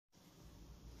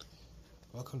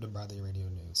Welcome to Bradley Radio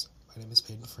News. My name is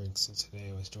Peyton Franks, and today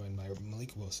I was joined by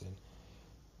Malik Wilson.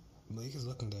 Malik is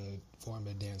looking to form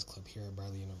a dance club here at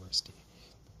Bradley University.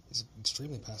 He's an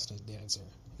extremely passionate dancer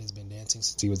and has been dancing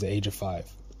since he was the age of 5.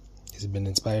 He's been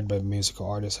inspired by musical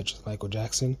artists such as Michael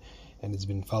Jackson and has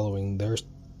been following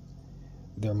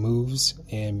their moves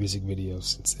and music videos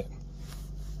since then.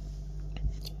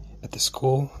 At the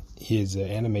school, he is an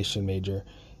animation major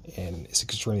and is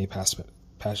extremely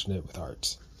passionate with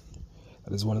arts.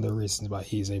 That is one of the reasons why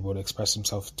he is able to express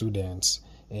himself through dance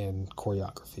and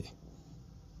choreography.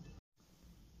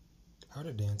 How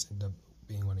did dance end up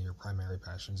being one of your primary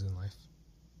passions in life?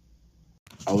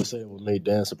 I would say what made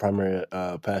dance a primary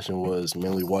passion was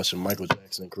mainly watching Michael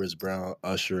Jackson, Chris Brown,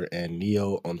 Usher, and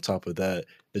Neo. On top of that,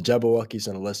 the Jabberwockies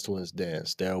and the Les Twins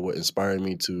dance. They are what inspired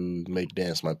me to make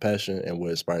dance my passion and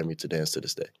what inspired me to dance to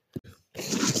this day.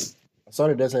 I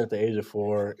started dancing at the age of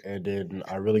 4, and then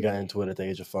I really got into it at the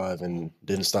age of 5 and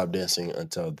didn't stop dancing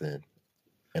until then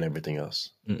and everything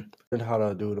else. Learned how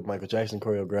to do the Michael Jackson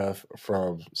choreograph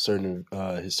from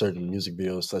his certain music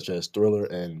videos such as Thriller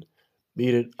and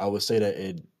Beat It. I would say that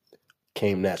it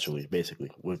came naturally,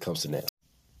 basically, when it comes to dance.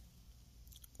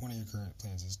 One of your current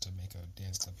plans is to make a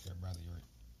dance club here at Bradley, right?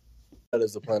 That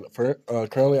is the plan.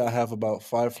 Currently, I have about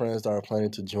 5 friends that are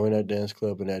planning to join that dance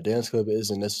club, and that dance club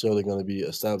isn't necessarily going to be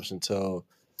established until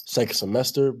second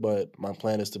semester, but my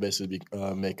plan is to basically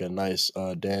make a nice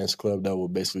dance club that will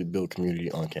basically build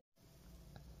community on campus.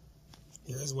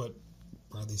 Here is what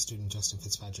Bradley student Justin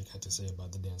Fitzpatrick had to say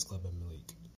about the dance club and Malik.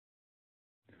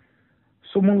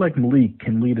 Someone like Malik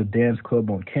can lead a dance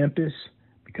club on campus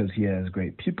because he has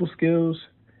great people skills,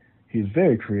 he's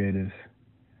very creative,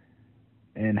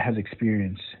 and has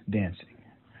experience dancing.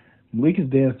 Malik has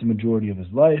danced the majority of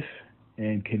his life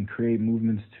and can create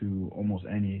movements to almost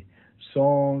any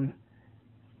song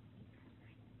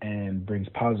and brings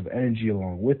positive energy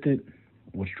along with it,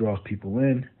 which draws people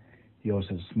in. He always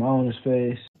has a smile on his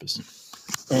face.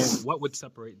 And what would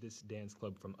separate this dance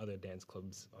club from other dance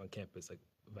clubs on campus, like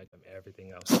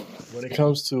everything else? When it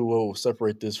comes to what will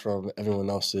separate this from everyone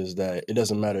else is that it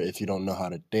doesn't matter if you don't know how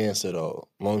to dance at all.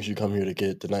 As long as you come here to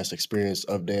get the nice experience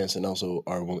of dance, and also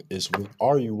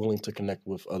are you willing to connect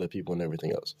with other people and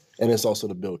everything else? And it's also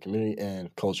to build community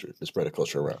and culture, to spread the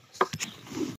culture around.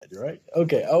 Right?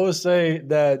 Okay, I would say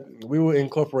that we will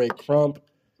incorporate krump,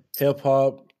 hip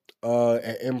hop,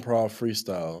 and improv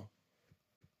freestyle.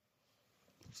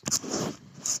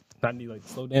 Not any like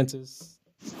slow dances?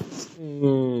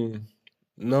 No,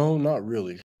 not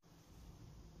really.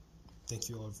 Thank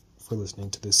you all for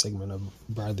listening to this segment of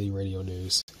Bradley Radio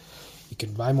News. You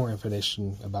can find more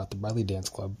information about the Bradley Dance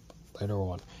Club later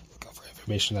on. Look for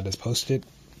information that is posted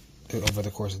over the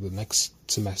course of the next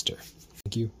semester.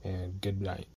 Thank you and good night.